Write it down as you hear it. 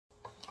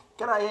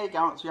G'day, how you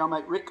going? It's your old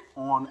mate Rick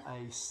on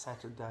a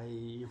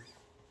Saturday,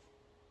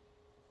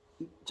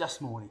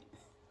 just morning,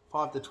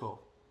 5 to 12.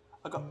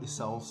 I got this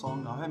soul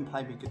song. I haven't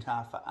played my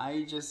guitar for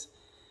ages.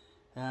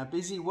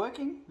 Busy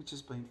working, which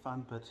has been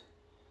fun, but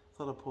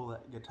thought I'd pull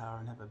that guitar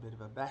and have a bit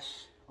of a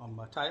bash on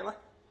my Taylor.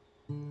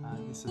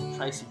 This is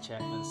Tracey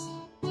Chapman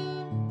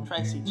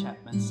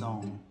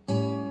song.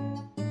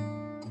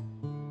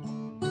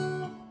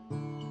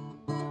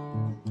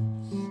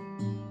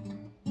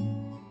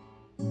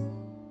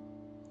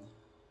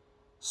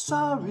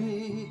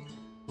 Sorry,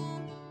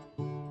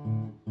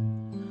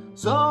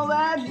 so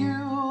that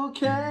you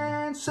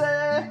can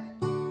say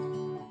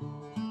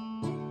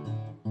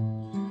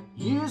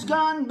years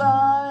gone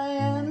by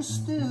and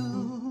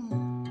still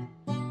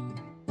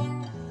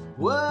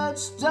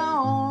words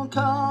don't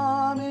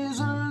come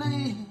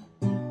easily.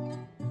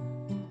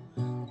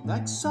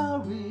 Like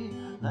sorry,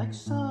 like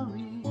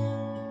sorry.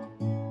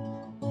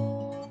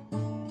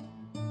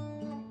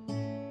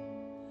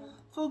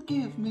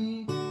 Forgive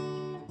me,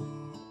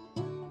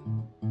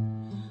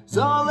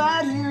 so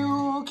that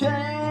you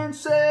can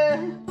say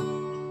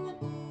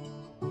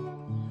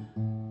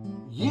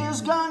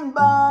years gone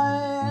by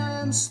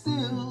and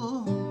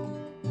still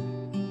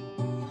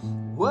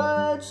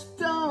words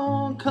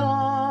don't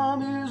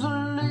come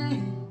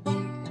easily.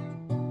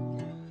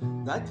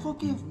 Like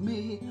forgive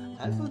me,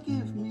 like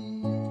forgive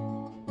me.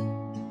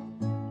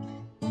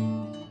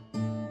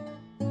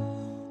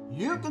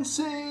 You can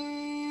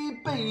say,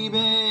 baby,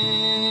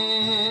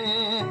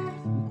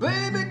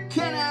 baby,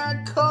 can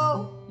I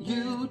call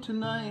you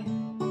tonight?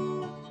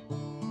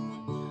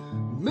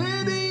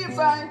 Maybe if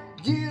I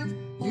give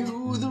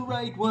you the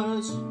right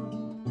words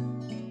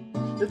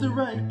at the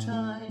right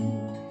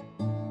time,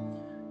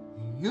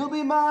 you'll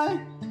be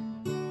mine.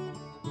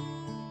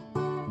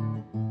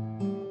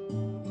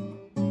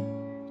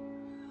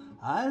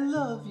 I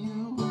love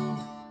you,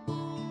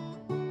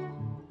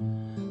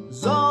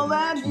 is all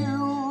that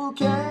you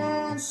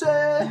can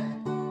say.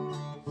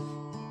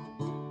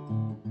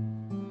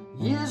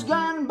 Years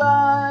gone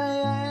by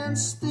and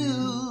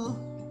still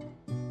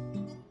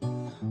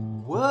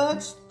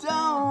words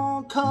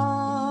don't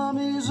come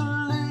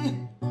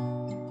easily.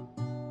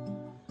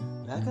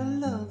 Like I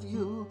love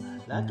you,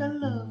 like I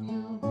love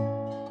you.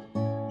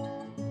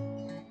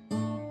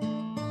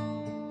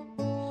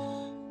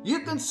 You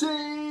can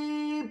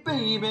say,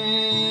 baby,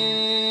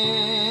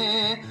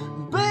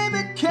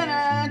 baby, can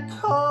I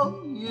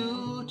call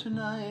you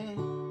tonight?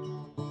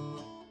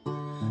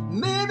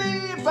 Maybe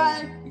if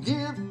I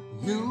give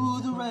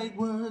you the right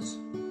words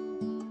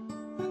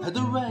at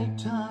the right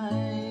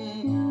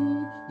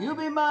time, you'll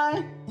be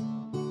mine.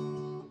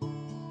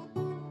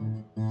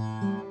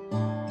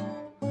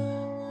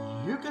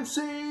 You can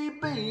say,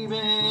 baby,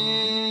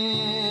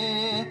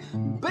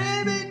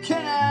 baby,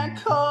 can I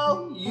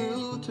call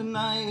you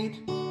tonight?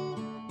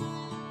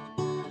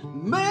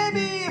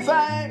 Maybe if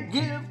I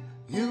give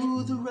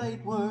you the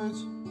right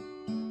words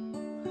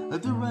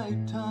at the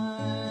right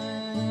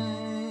time,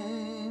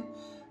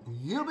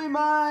 you'll be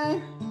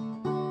mine.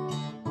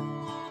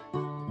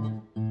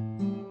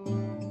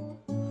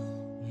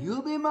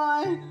 You'll be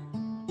mine.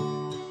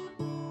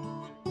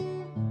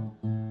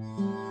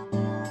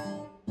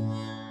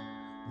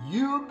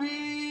 You'll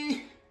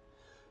be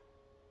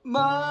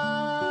mine.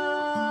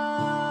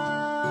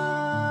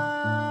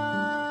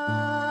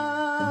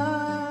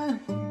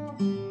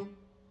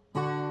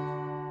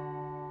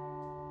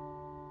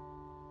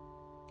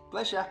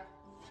 Bless ya.